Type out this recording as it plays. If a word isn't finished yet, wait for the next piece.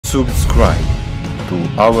subscribe to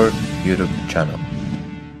our YouTube channel.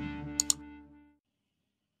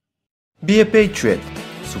 Be a Patriot.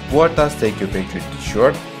 Support us, take your Patriot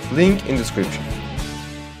t-shirt, link in description.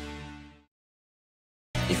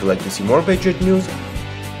 If you'd like to see more Patriot news,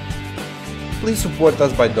 please support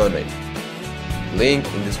us by donating. Link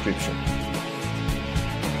in description.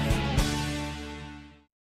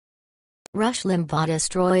 Rush Limbaugh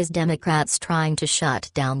destroys Democrats trying to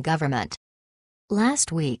shut down government.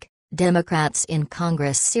 Last week, Democrats in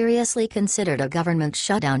Congress seriously considered a government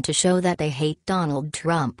shutdown to show that they hate Donald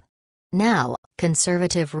Trump. Now,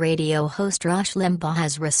 conservative radio host Rush Limbaugh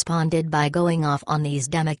has responded by going off on these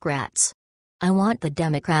Democrats. "I want the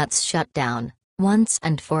Democrats shut down, once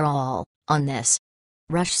and for all, on this,"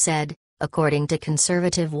 Rush said, according to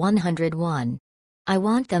Conservative 101. "I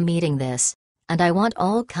want them eating this. And I want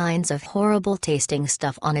all kinds of horrible tasting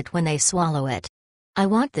stuff on it when they swallow it. I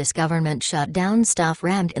want this government shutdown stuff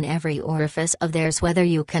rammed in every orifice of theirs whether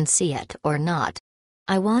you can see it or not.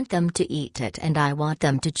 I want them to eat it and I want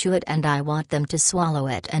them to chew it and I want them to swallow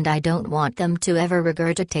it and I don't want them to ever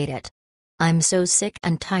regurgitate it. I'm so sick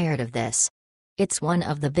and tired of this. It's one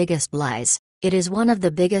of the biggest lies, it is one of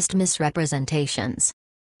the biggest misrepresentations.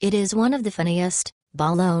 It is one of the funniest,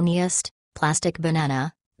 baloneyest, plastic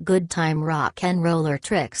banana, good time rock and roller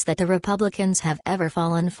tricks that the Republicans have ever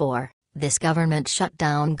fallen for, this government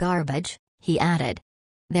shutdown garbage," he added.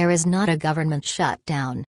 "There is not a government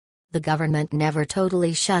shutdown. The government never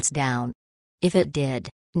totally shuts down. If it did,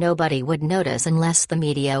 nobody would notice unless the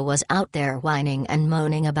media was out there whining and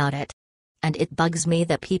moaning about it. And it bugs me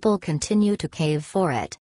that people continue to cave for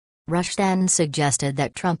it." Rush then suggested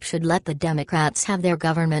that Trump should let the Democrats have their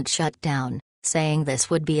government shut down, saying this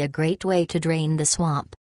would be a great way to drain the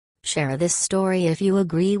swamp. Share this story if you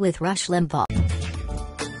agree with Rush Limbaugh.